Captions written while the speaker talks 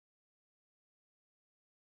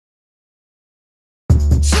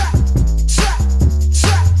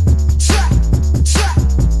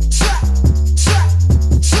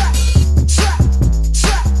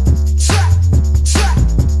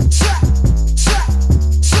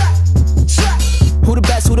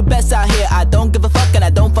streets out here. I don't give a fuck and I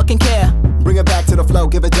don't fucking care. Bring it back to the flow,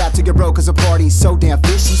 give a dap to your bro, cause the party's so damn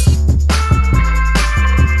vicious.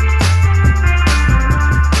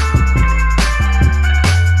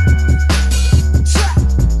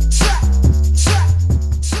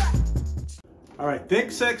 Alright,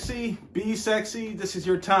 think sexy, be sexy, this is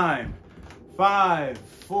your time. 5,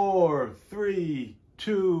 4, 3,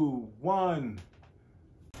 2, 1.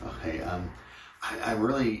 Okay, I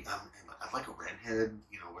really, I'd like a redhead,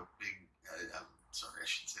 you know, with big, sorry, I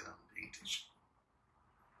should say that I'm being tissue.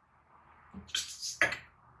 Just a second.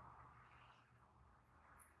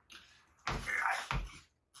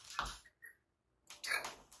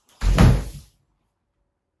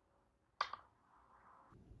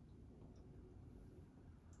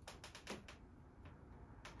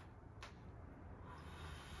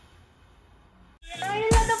 Are you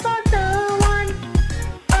looking for someone?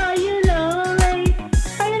 Are you lonely?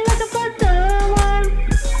 Are you looking for someone?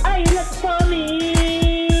 Are you looking for me?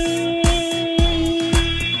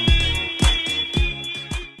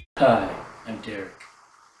 Hi, I'm Derek.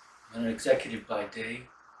 I'm an executive by day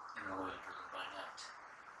and a lawyer by night.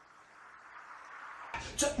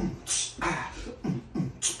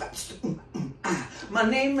 My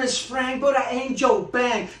name is Frank, but I ain't Joe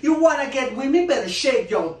Bang. You wanna get with me, better shake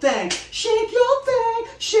your thing. Shake your thing,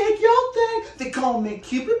 shake your thing. They call me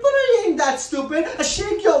Cupid, but I ain't that stupid.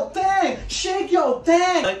 Shake your thing, shake your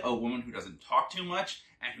thing. Like a woman who doesn't talk too much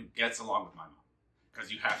and who gets along with my mom. Because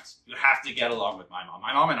you have to get along with my mom.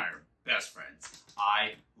 My mom and I are best friends.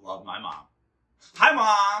 I love my mom. Hi,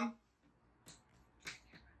 Mom!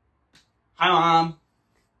 Hi, Mom!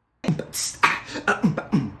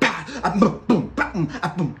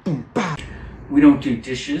 We don't do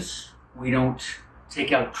dishes. We don't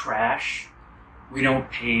take out trash. We don't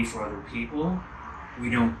pay for other people. We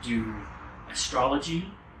don't do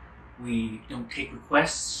astrology. We don't take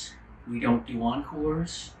requests. We don't do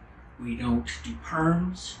encores. We don't do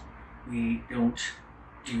perms. We don't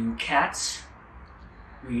do cats.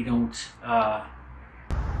 We don't,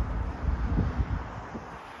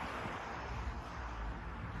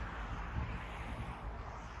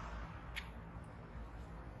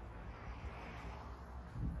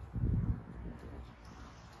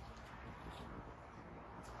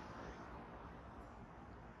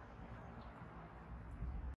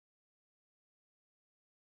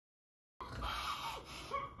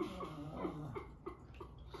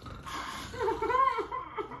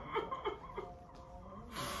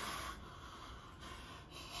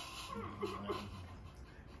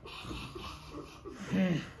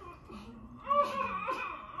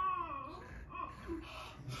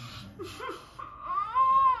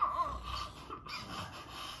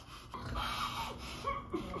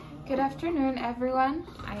 Good afternoon, everyone.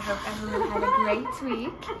 I hope everyone had a great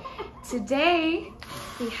week. Today,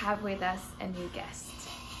 we have with us a new guest,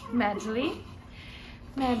 Medley.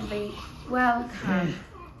 Medley, welcome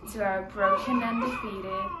to our Broken and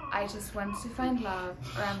Defeated I Just Want to Find Love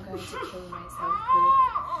or I'm Going to Kill Myself group.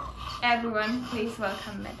 Everyone, please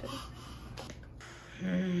welcome Medley.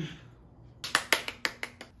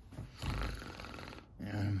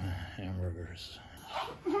 Hamburgers.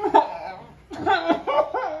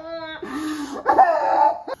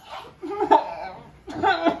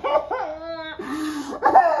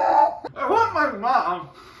 I want my mom!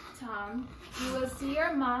 Tom, you will see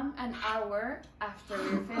your mom an hour after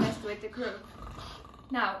we're finished with the group.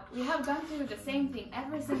 Now, we have gone through the same thing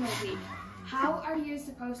every single week. How are you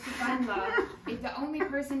supposed to find love if the only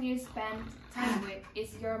person you spend time with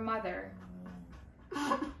is your mother?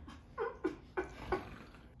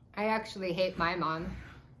 I actually hate my mom.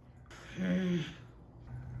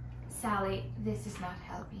 Sally, this is not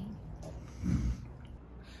helping.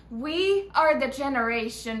 We are the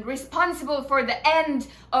generation responsible for the end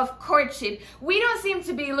of courtship. We don't seem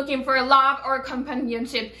to be looking for love or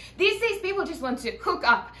companionship. These days people just want to hook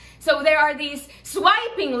up. So there are these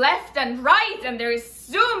swiping left and right, and there's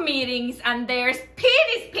Zoom meetings, and there's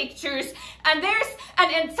penis pictures, and there's an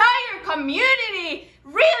entire community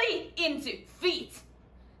really into feet.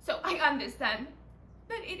 So I understand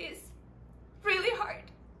that it is really hard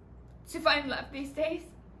to find love these days.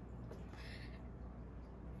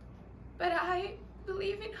 But I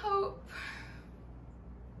believe in hope.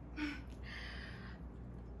 I'm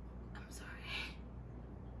sorry.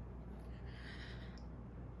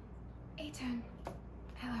 Ethan,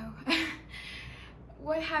 hello.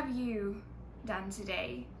 What have you done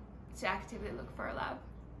today to actively look for love?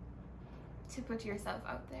 To put yourself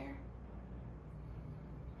out there?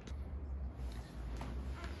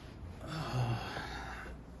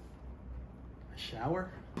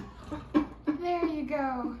 Shower? There you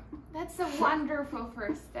go. That's a wonderful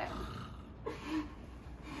first step.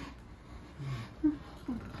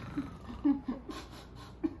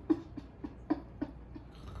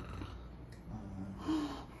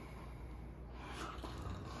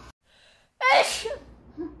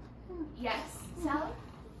 Yes, Sally?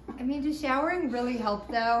 I mean, does showering really help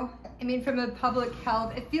though? I mean, from a public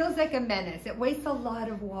health, it feels like a menace. It wastes a lot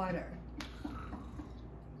of water.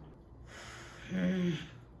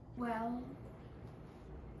 Well,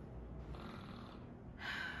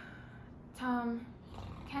 Tom,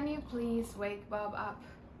 can you please wake Bob up?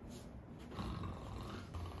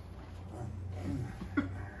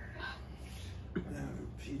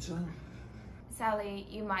 Pizza? Sally,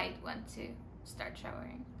 you might want to start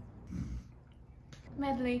showering.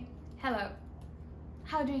 Medley, hello.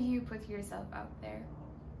 How do you put yourself out there?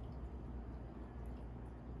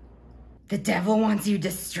 The devil wants you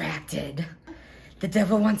distracted. The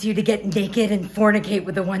devil wants you to get naked and fornicate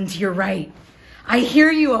with the one to your right. I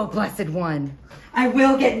hear you, oh blessed one. I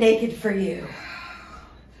will get naked for you.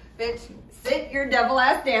 Bitch, sit your devil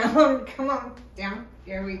ass down. Come on, down.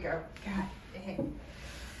 Here we go. God dang.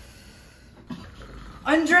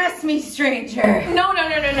 Undress me, stranger. No.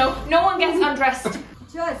 No one gets undressed.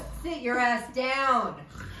 Just sit your ass down.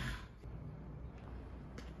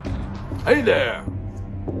 Hey there.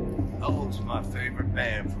 Those my favorite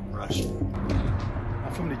band from Russia.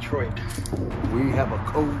 I'm from Detroit. We have a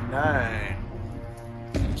code 9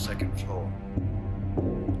 on the second floor.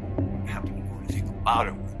 Happen to know anything about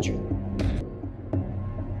it, would you?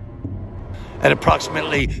 At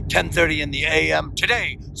approximately 10:30 in the a.m.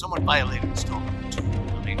 today, someone violated installment 2.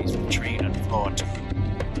 The ladies retreat on floor 2.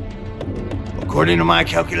 According to my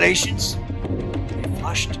calculations, they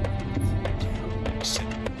flushed.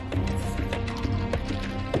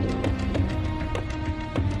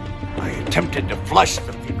 I attempted to flush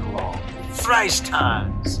the fecal hole thrice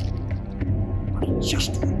times, but it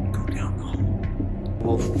just wouldn't go down the hole.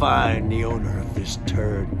 We'll find the owner of this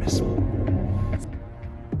turd missile.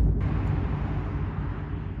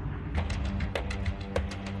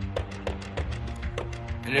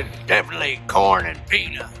 And it's definitely corn and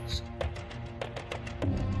peanuts.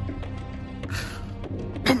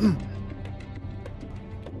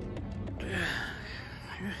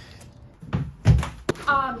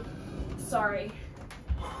 Sorry.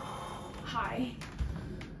 Hi.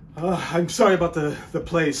 I'm sorry about the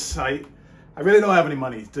place. I really don't have any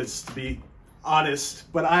money, just to be honest.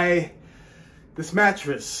 But this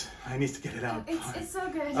mattress, I need to get it out. It's so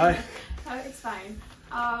good. It's fine.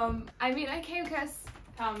 I mean, I came because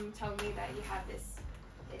Tom told me that you have this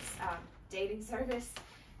dating service,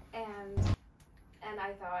 and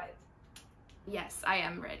I thought, yes, I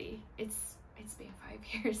am ready. It's been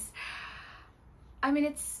 5 years. I mean,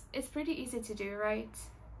 it's pretty easy to do, right?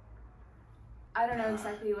 I don't know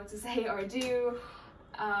exactly what to say or do,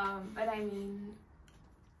 but I mean,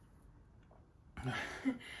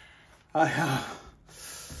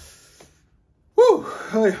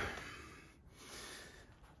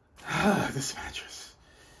 this mattress.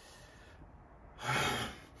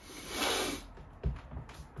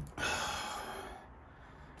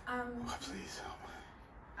 Oh, please.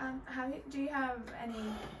 Do you have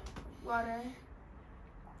any water?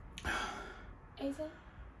 Asa?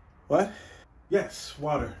 What? Yes,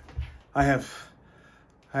 water. I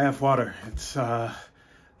have water. It's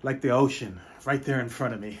like the ocean right there in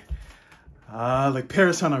front of me. Like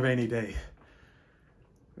Paris on a rainy day.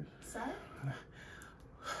 Sorry?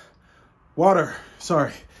 Water,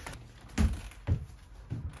 sorry.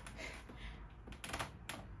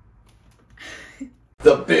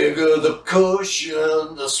 The bigger the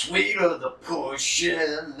cushion, the sweeter the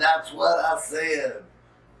pushing. That's what I said.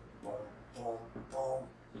 Boom, boom, boom.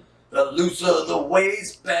 The looser the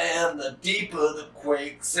waistband, the deeper the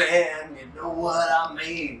quicksand. You know what I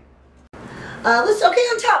mean? Let's on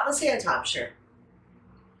top. Let's stay on top, sure.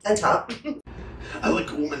 On top. I like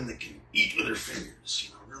a woman that can eat with her fingers,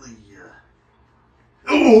 you know, really,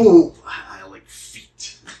 oh, I like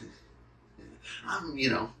feet. I'm, you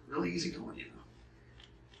know, really easy going, you know.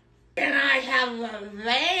 Can I have a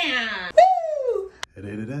van? Woo!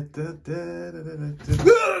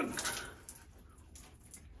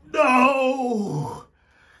 No!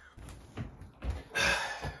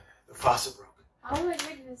 The faucet broke. Oh my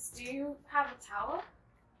goodness, do you have a towel?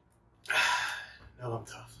 No, I'm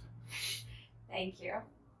tough. Thank you.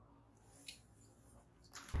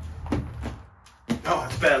 No,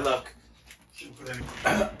 that's bad luck. Shouldn't put any...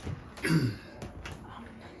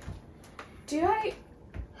 Do I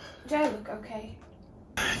look okay?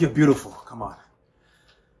 You're beautiful, come on.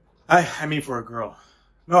 I mean for a girl.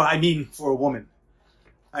 No, I mean for a woman.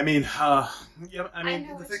 I mean, yeah, I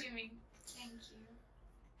know what you mean. Thank you.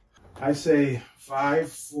 I say 5,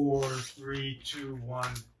 4, 3, 2, 1,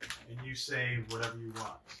 and you say whatever you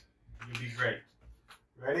want. You'll be great.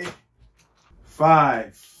 Ready?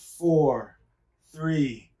 5, 4,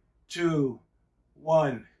 3, 2,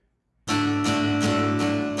 1.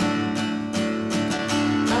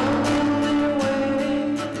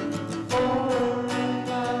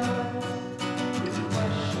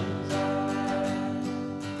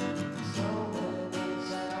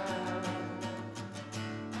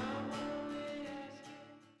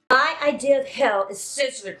 My idea of hell is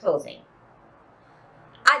circular clothing.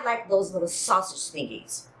 I like those little sausage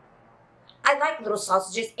thingies. I like little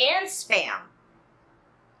sausages and Spam.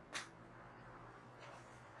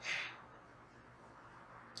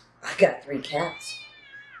 I got 3 cats.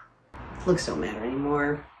 Looks don't matter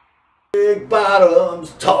anymore. Big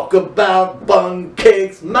bottoms, talk about bun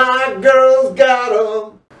cakes, my girl's got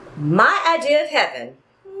them. My idea of heaven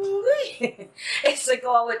is to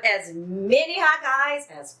go with as many hot guys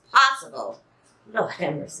as possible. Lord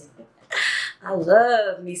have mercy. I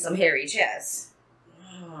love me some hairy chests.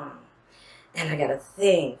 And I got a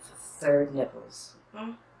thing for 3rd nipples.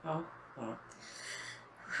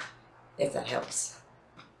 If that helps.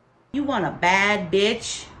 You want a bad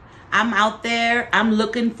bitch? I'm out there. I'm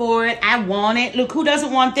looking for it. I want it. Look, who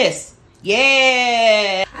doesn't want this?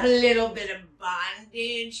 Yeah. A little bit of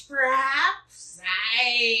bondage, perhaps.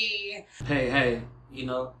 Hey, you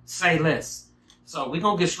know, say less. So we're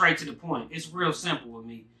gonna get straight to the point. It's real simple with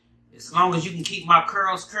me. As long as you can keep my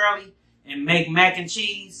curls curly and make mac and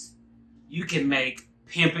cheese, you can make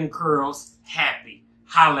pimpin' curls happy.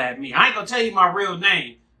 Holla at me. I ain't gonna tell you my real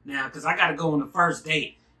name now, because I gotta go on the first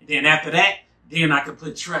date. And then after that, then I can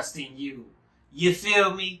put trust in you. You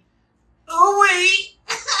feel me? Ooh-wee!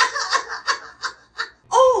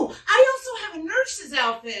 Oh, I also have a nurse's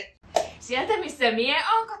outfit. Sieltä missä mie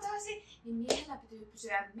on kotoisin, niin miehellä pitää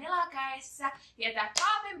pysyä melakäessä, tietää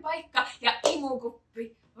kaapin paikka ja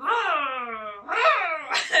imukuppi.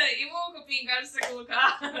 Imukupin kanssa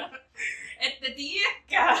kuulkaa. Ette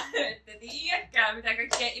tiedäkään mitä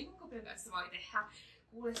kaikkea imukupin kanssa voi tehdä.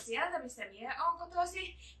 Kuule sieltä missä mie on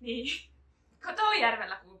kotoisin, niin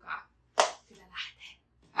Kotojärvellä kuulkaa. Kyllä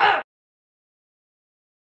lähtee.